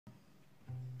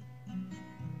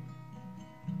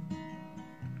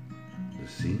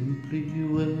simply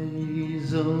way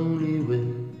is only way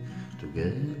to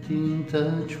get in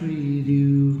touch with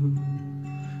you.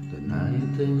 The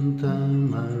night and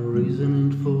time are reason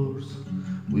and force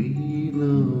with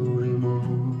no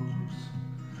remorse.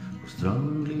 For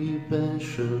strongly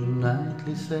passion,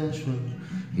 nightly session,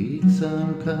 it's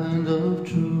some kind of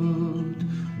truth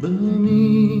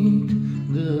beneath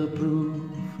the proof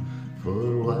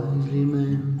for wisely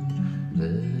men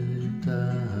that I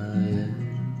am.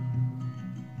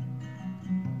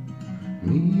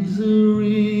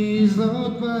 Misery is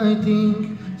not my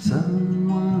thing,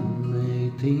 someone may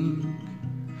think,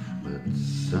 but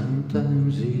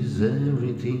sometimes is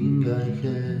everything I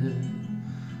have,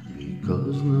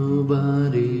 because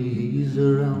nobody is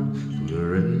around to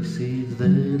erase its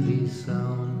deadly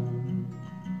sound.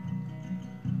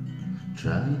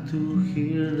 Try to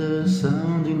hear the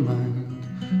sound in mind,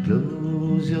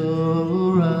 close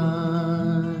your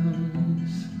eyes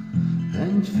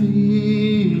and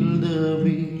feel the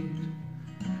beat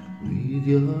with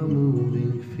your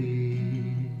moving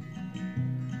feet.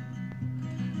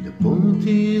 The point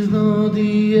is not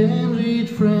the end with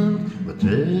friend, but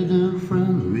rather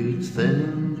friend with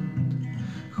stand.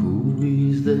 Who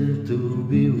is there to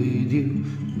be with you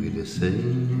with the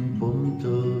same point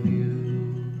of view?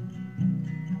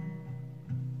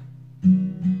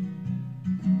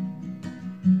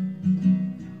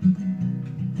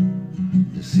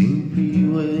 The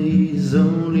simple way is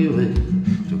only way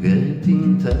to get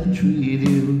in touch with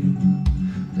you.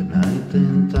 The night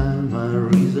and time are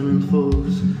reason and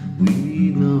force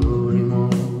with no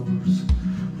remorse.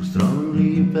 For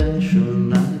strongly passion,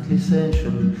 nightly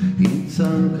session, it's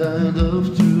some kind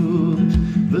of truth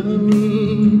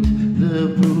beneath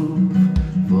the proof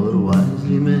for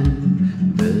wisely men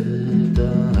that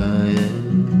I am.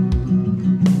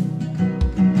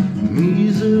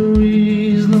 Misery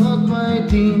is not my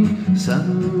thing,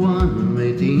 someone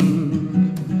may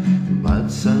think, but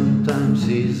sometimes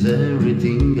is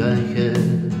everything I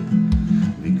have,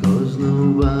 because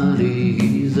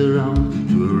nobody is around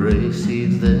to erase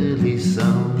its deadly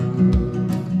sound.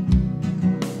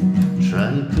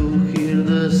 Try to hear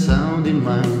the sound in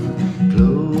mind,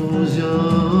 close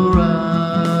your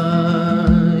eyes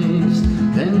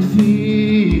and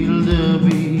feel the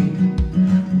beat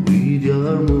with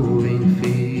your moving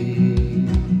feet.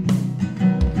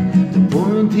 The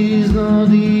point is not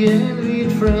the end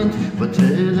with friend, but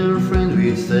rather friend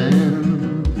with stand.